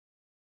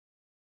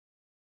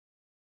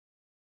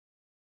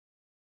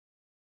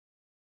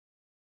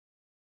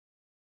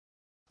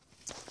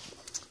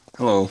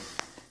Hello,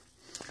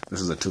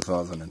 this is a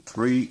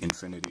 2003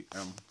 Infiniti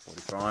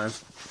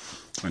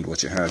M45, and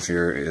what you have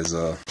here is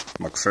a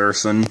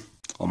McPherson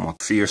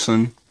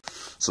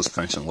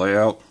suspension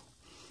layout.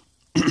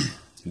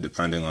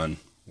 Depending on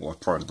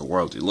what part of the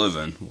world you live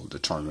in will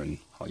determine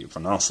how you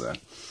pronounce that.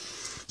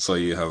 So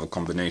you have a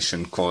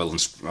combination coil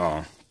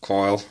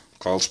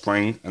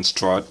spring and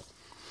strut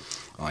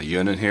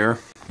unit here.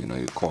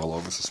 You coil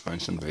over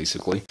suspension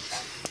basically,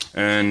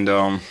 and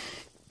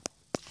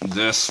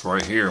this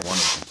right here, one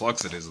of the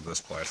complexities of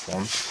this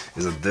platform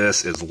is that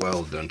this is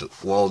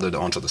welded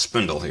onto the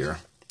spindle here,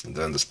 and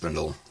then the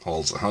spindle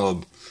holds the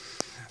hub.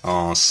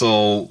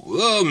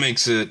 So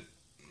makes it,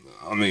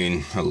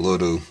 a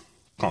little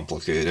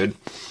complicated.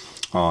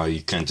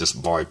 You can't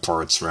just buy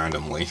parts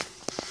randomly,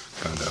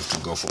 kind of have to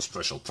go for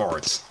special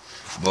parts.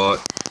 But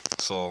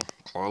so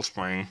coil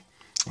spring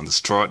and the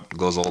strut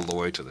goes all the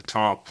way to the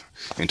top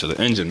into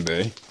the engine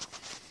bay.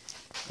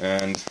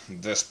 And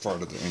this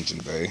part of the engine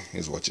bay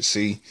is what you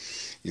see.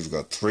 You've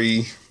got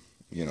three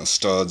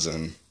studs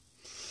and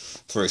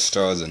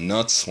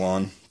nuts.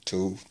 1,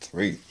 2,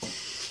 3.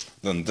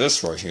 Then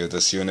this right here,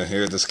 this unit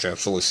here, this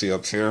capsule you see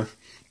up here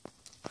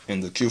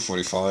in the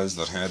Q45s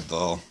that had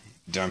the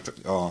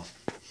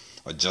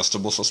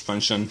adjustable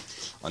suspension.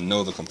 I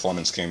know the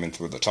components came in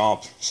through the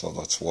top, so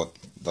that's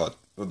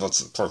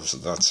the purpose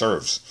that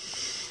serves.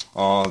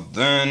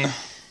 Then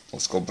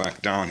let's go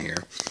back down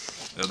here.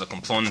 The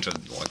component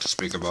I'd like to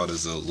speak about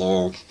is the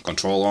lower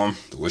control arm,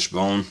 the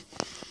Wishbone.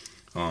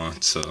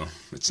 It's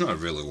not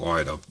really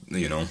wide up,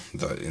 in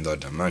that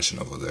dimension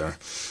over there,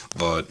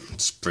 but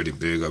it's pretty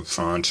big up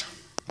front,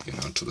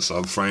 to the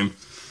subframe.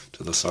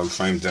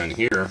 Then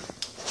here,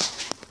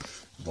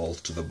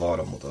 bolt to the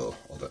bottom of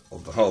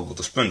the hub with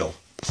the spindle.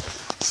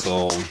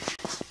 So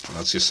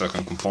that's your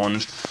second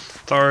component.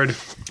 Third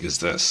is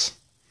this.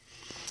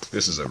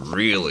 This is a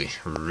really,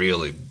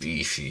 really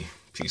beefy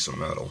piece of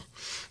metal.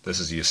 This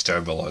is your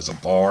stabilizer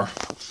bar,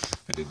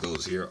 and it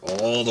goes here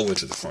all the way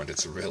to the front.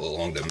 It's a really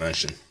long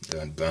dimension.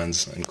 Then it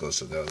bends and goes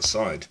to the other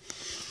side.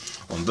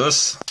 On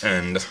this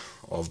end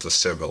of the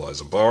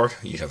stabilizer bar,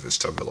 you have a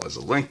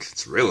stabilizer link.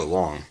 It's really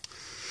long,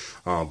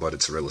 but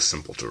it's really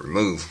simple to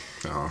remove,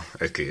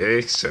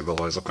 aka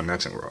stabilizer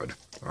connecting rod.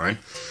 Alright,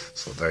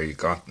 so there you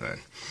got that.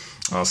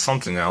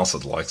 Something else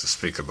I'd like to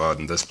speak about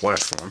in this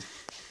platform,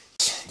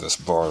 this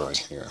bar right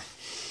here.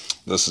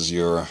 This is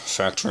your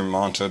factory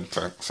mounted,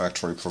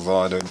 factory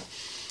provided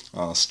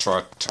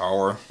strut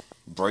tower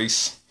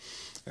brace,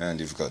 and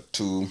you've got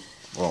two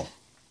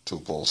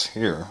bolts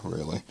here,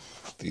 really.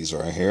 These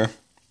right here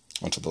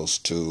onto those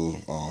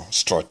two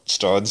strut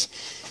studs,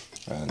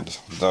 and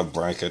that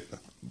bracket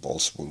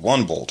bolts with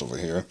one bolt over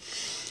here,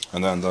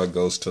 and then that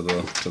goes to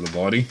the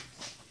body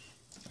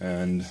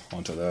and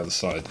onto the other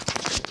side.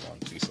 One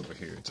piece over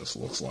here, it just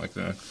looks like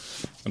that,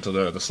 onto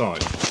the other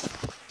side.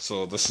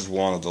 So this is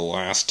one of the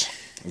last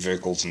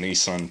vehicles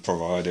Nissan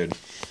provided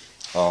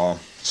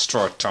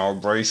strut tower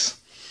brace,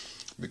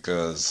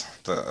 because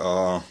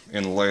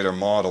in later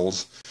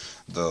models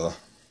the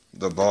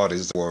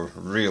bodies were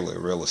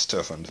really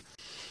stiffened.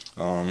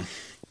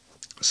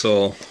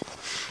 So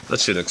that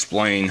should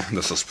explain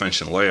the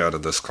suspension layout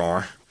of this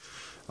car.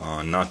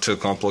 Not too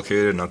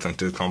complicated, nothing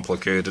too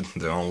complicated.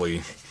 The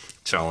only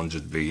challenge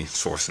would be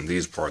sourcing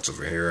these parts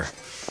over here.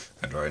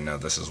 And right now,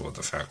 this is what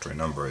the factory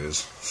number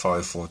is,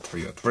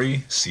 54303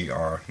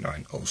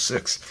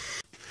 CR906.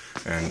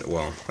 And,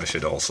 well, I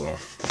should also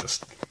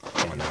just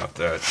point out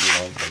that,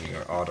 when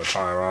your outer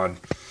tie rod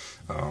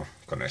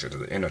connected to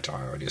the inner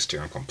tie rod, your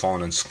steering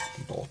components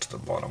bolt to the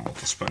bottom of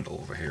the spindle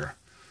over here.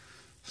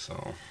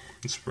 So,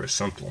 it's pretty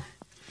simple.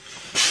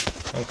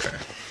 Okay.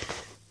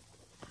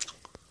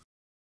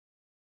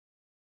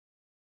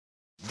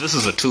 This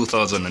is a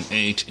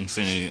 2008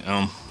 Infiniti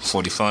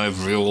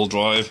M45 rear-wheel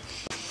drive.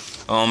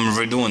 I'm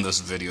redoing this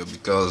video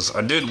because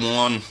I did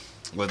one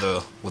with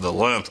a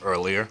lamp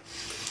earlier,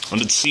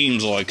 and it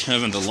seems like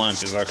having the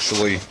lamp is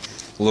actually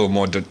a little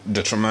more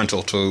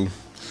detrimental to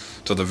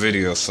the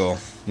video. So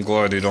I'm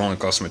glad it only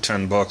cost me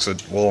 $10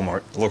 at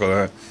Walmart. Look at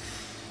that.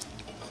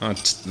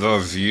 That's the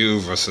view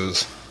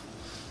versus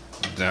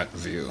that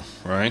view,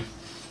 right?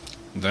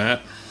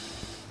 That,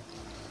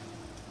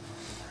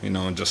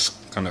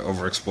 just kind of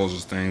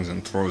overexposes things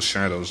and throws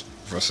shadows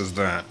versus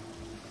that.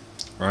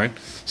 Right,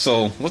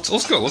 so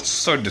let's go. Let's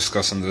start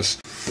discussing this.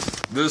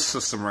 This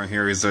system right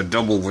here is a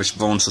double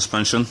wishbone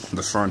suspension.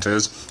 The front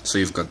is, so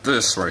you've got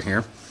this right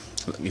here.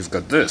 You've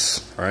got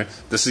this, right?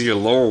 This is your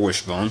lower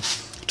wishbone.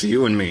 To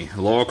you and me,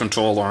 lower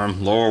control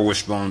arm, lower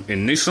wishbone.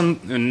 In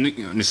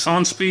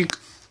Nissan speak,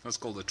 that's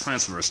called the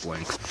Transverse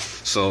Link.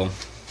 So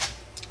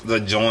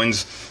that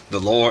joins the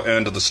lower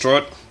end of the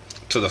strut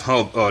to the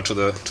hub, to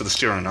the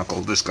steering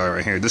knuckle. This guy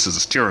right here. This is the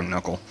steering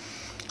knuckle.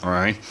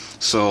 Alright,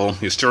 so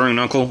your steering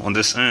knuckle on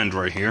this end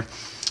right here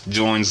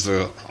joins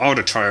the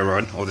outer tie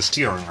rod or the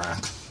steering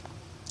rack.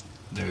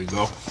 There you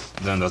go.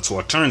 Then that's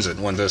what turns it.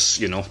 When this,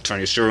 turn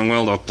your steering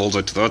wheel up, pulls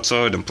it to that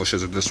side and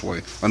pushes it this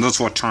way. And that's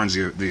what turns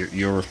your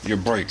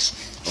brakes.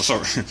 Oh,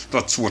 sorry,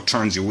 that's what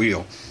turns your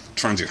wheel,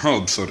 turns your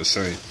hub, so to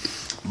say.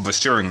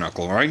 steering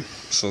knuckle, right?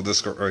 So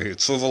this guy right here,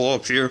 swivel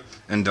up here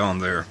and down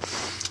there.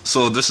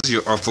 So this is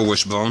your upper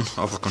wishbone,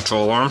 upper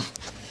control arm.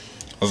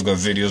 I've got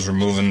videos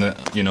removing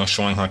that, you know,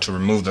 showing how to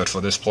remove that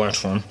for this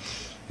platform.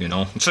 You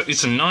know,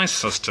 it's a nice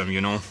system, you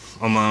know.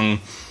 Among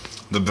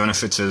the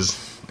benefits is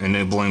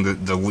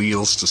enabling the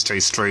wheels to stay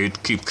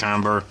straight, keep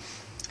camber,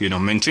 you know,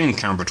 maintain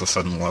camber to a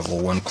certain level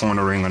when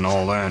cornering and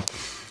all that.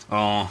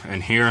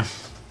 And here,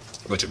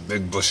 got your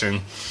big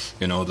bushing,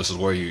 you know, this is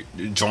where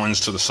it joins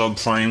to the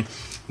subframe.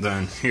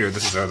 Then here,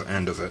 this is at the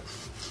end of it,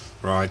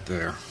 right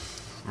there,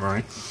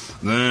 right?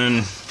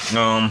 Then,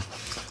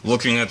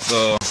 looking at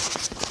the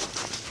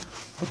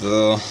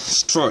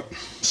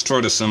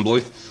strut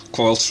assembly,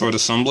 coil strut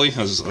assembly,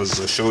 as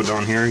I showed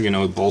down here, you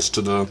know, it bolts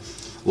to the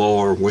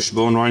lower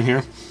wishbone right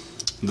here,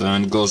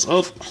 then goes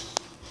up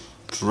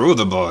through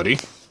the body,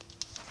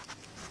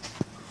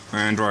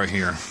 and right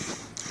here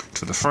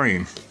to the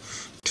frame.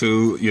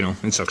 You know,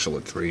 it's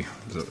actually 3.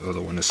 The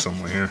other one is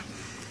somewhere here.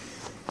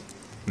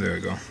 There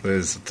you go.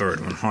 There's the third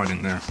one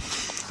hiding there.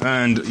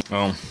 And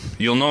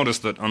you'll notice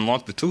that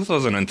unlike the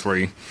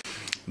 2003,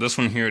 this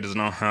one here does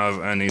not have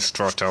any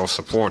strut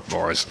support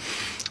bars.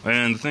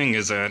 And the thing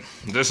is that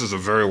this is a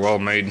very well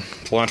made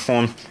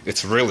platform.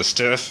 It's really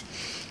stiff.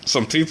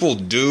 Some people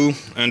do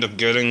end up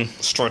getting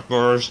strut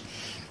bars,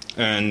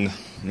 and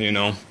you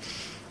know,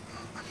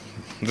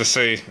 they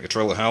say it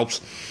really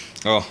helps.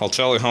 I'll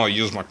tell you how I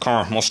use my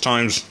car. Most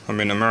times I'm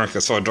in America,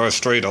 so I drive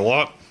straight a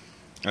lot,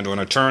 and when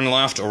I turn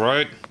left or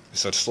right,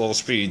 it's at slow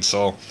speed,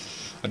 so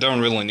I don't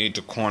really need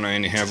to corner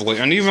any heavily.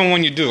 And even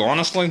when you do,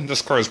 honestly,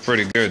 this car is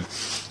pretty good.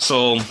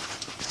 So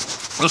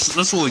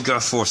that's what we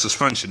got for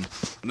suspension.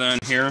 Then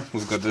here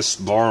we've got this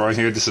bar right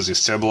here. This is your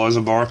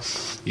stabilizer bar.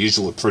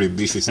 Usually pretty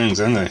beefy things,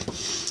 aren't they?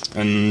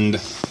 And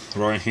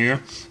right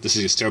here, this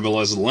is your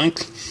stabilizer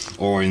link,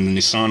 or in the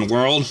Nissan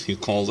world, you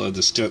call that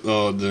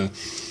the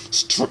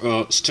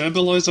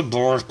stabilizer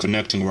bar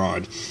connecting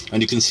rod.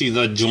 And you can see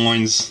that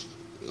joins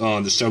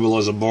the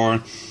stabilizer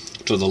bar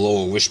to the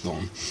lower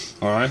wishbone.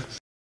 Alright?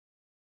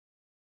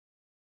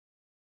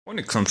 When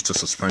it comes to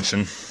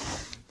suspension,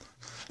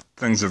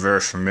 things are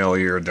very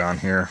familiar down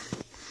here.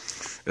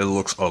 It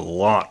looks a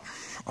lot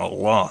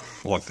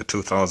like the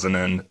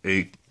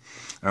 2008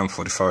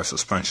 M45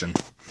 suspension.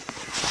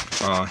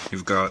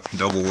 You've got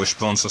double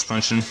wishbone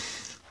suspension,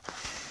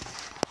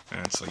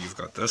 and so you've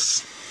got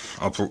this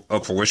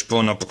upper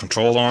wishbone, upper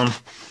control arm.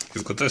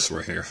 You've got this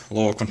right here,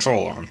 lower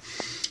control arm.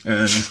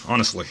 And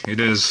honestly, it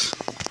is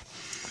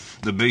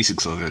the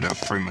basics of it are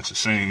pretty much the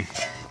same.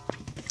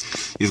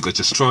 You've got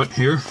your strut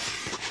here,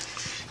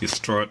 your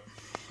strut,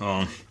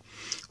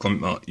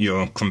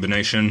 your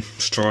combination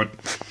strut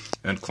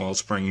and coil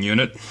spring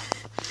unit,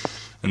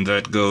 and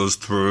that goes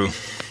through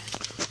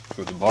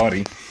the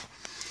body.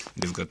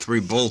 You've got 3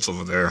 bolts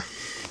over there.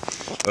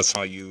 That's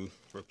how you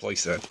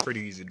replace that. Pretty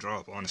easy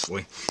drop,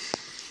 honestly.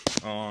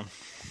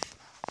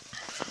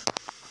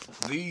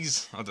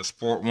 These are the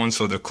sport ones,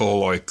 so they're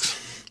called like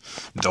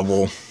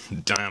double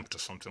damped or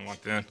something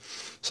like that.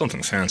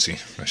 Something fancy.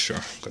 Not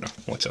sure. Gotta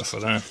watch out for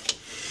that.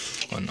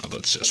 Oh no,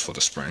 that's just for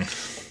the spring.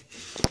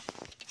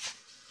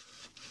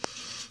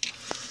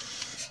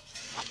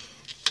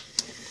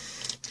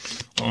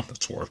 Oh,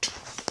 that's warped.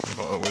 Don't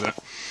bother with that.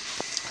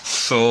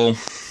 So,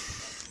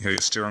 you have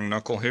your steering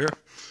knuckle here.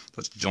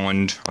 That's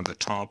joined on the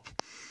top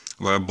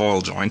by a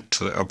ball joint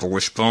to the upper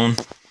wishbone.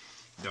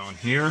 Down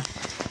here,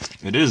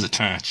 it is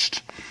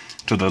attached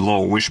to the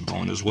lower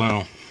wishbone as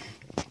well.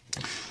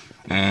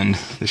 And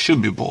there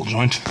should be a ball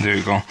joint. There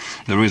you go.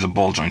 There is a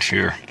ball joint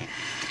here.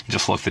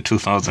 Just like the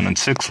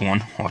 2006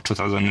 one, or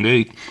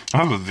 2008. I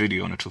have a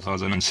video on the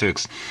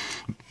 2006.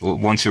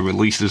 Once you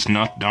release this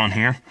nut down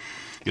here,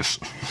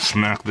 just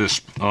smack this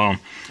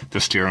the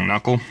steering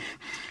knuckle,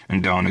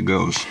 and down it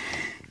goes.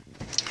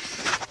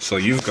 So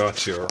you've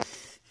got your,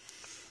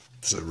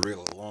 it's a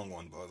really long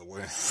one by the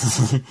way.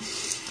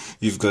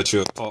 You've got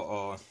your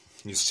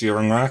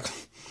steering rack,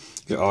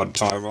 your outer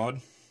tie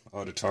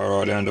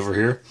rod end over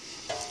here,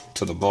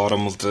 to the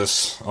bottom of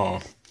this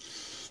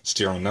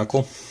steering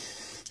knuckle,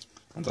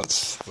 and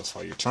that's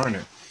how you turn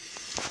it.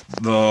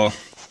 The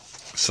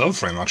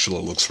subframe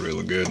actually looks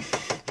really good. I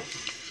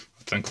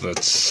think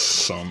that's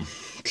some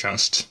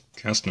cast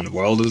and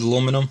welded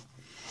aluminum.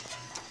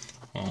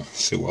 Well,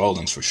 see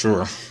weldings for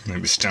sure,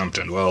 maybe stamped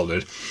and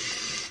welded,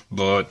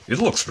 but it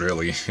looks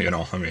really, you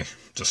know, I mean,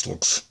 just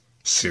looks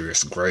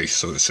serious gray,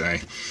 so to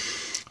say.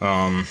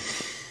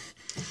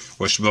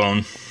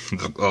 Wishbone,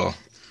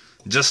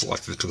 just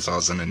like the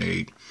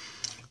 2008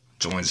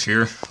 joins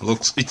here.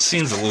 It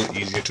seems a little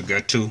easier to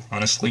get to,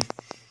 honestly.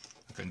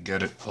 I can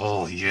get it.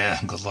 Oh yeah,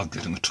 good luck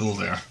getting a tool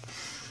there.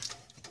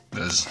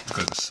 There's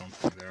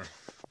something there.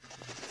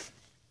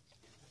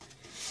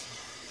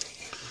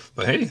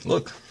 But hey,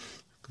 look, I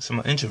can see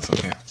my engine from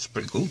here. It's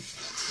pretty cool.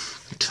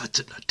 I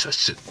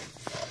touched it.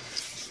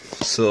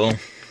 So,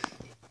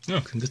 yeah,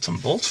 I can get some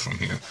bolts from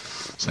here.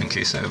 So in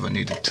case I ever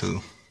needed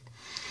to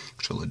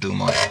actually do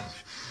my,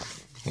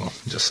 well,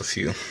 just a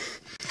few.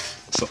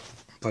 So,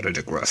 but I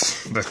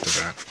digress. Back to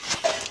that.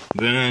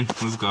 Then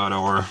we've got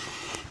our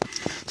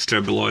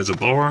stabilizer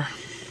bar.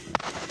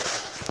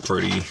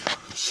 pretty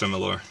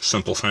similar,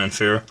 simple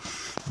fanfare.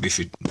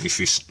 Beefy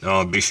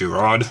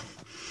rod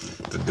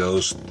that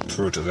goes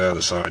through to the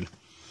other side.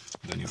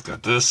 Then you've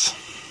got this.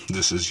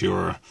 This is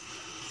your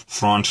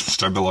front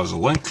stabilizer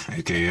link,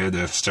 aka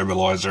the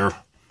stabilizer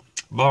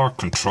bar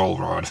control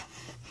rod.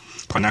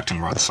 Connecting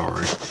rod,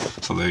 sorry.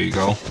 So there you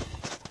go.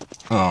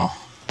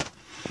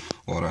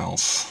 What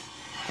else?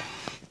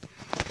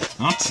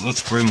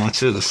 That's pretty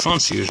much it. The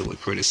front's usually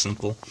pretty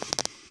simple.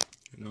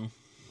 You know?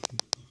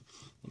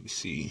 Let me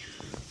see.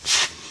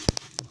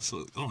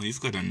 So,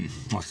 you've got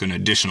an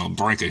additional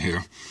bracket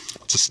here.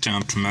 It's a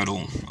stamped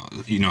metal,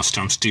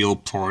 stamped steel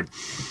part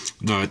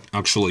that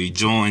actually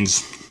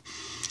joins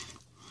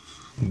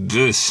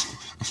this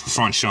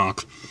front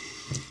shock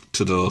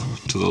to the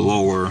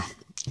lower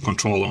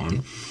control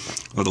arm.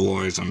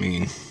 Otherwise, I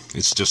mean,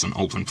 it's just an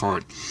open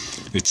part.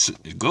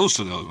 It goes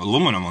to the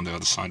aluminum on the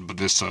other side, but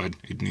this side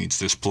it needs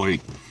this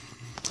plate.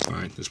 All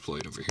right, this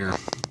plate over here.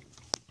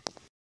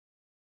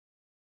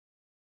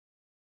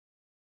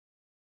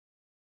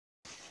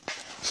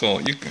 So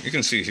you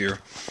can see here,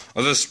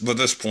 by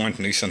this point,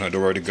 Nissan had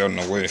already gotten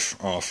away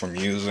from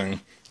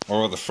using,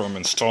 or rather from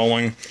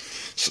installing,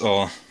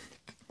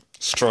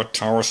 strut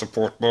tower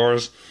support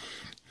bars.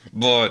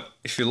 But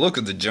if you look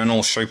at the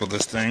general shape of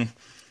this thing,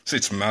 see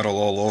it's metal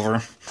all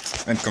over,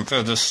 and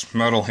compare this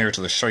metal here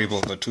to the shape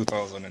of the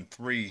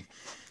 2003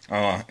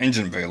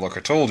 engine bay, like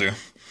I told you.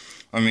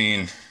 I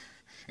mean,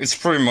 it's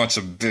pretty much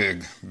a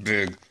big,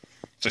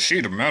 it's a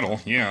sheet of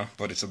metal, yeah,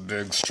 but it's a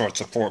big strut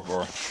support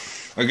bar.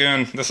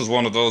 Again, this is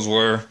one of those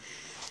where,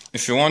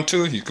 if you want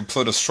to, you could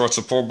put a strut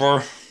support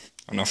bar,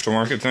 an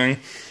aftermarket thing,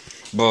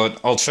 but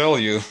I'll tell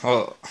you,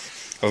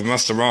 I've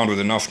messed around with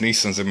enough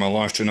Nissans in my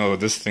life to know that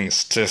this thing is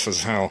stiff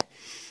as hell.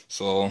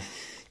 So,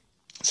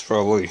 it's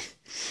probably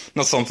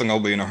not something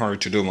I'll be in a hurry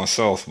to do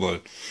myself,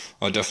 but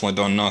I definitely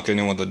don't knock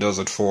anyone that does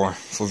it for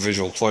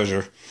visual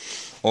pleasure,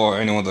 or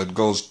anyone that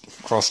goes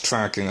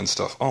cross-tracking and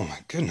stuff. Oh my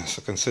goodness,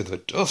 I can see the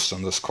dust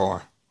on this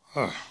car.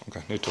 Oh,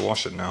 okay, need to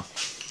wash it now.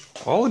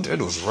 All it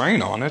did was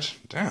rain on it.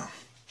 Damn.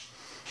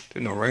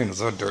 Didn't know rain was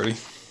that dirty.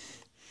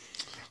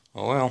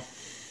 Oh well.